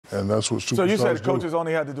And that's what superstars do. So you said the coaches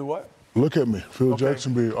only had to do what? Look at me. Phil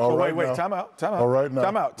Jackson be all right wait, now. time out. All right now.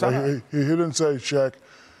 Time out. He didn't say, Shaq,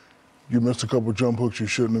 you missed a couple jump hooks you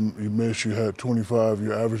shouldn't have missed. You had 25.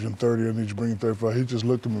 You're averaging 30. I need you to bring you 35. He just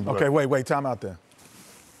looked at me. Okay, wait, time out then.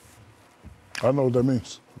 I know what that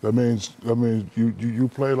means. That means you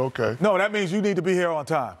played okay. No, that means you need to be here on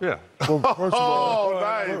time. Yeah. Well, first of all,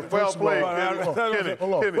 nice. Well played, Kenny.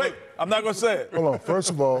 Hold on. Wait, I'm not going to say it. Hold on. First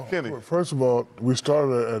of all, we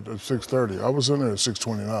started at 6:30. I was in there at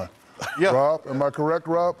 6:29. Yeah. Rob, am I correct,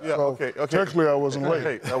 Rob? Yeah, so okay. Technically, I wasn't late.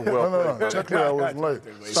 Hey, no. Technically, I wasn't late.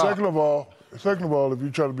 Second of all, if you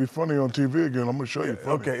try to be funny on TV again, I'm going to show you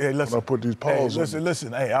funny. Okay, hey, listen. When I put these paws on.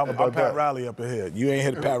 Listen. Hey, I'm Pat Riley up in here. You ain't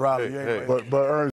hit Pat Riley. But Ernest,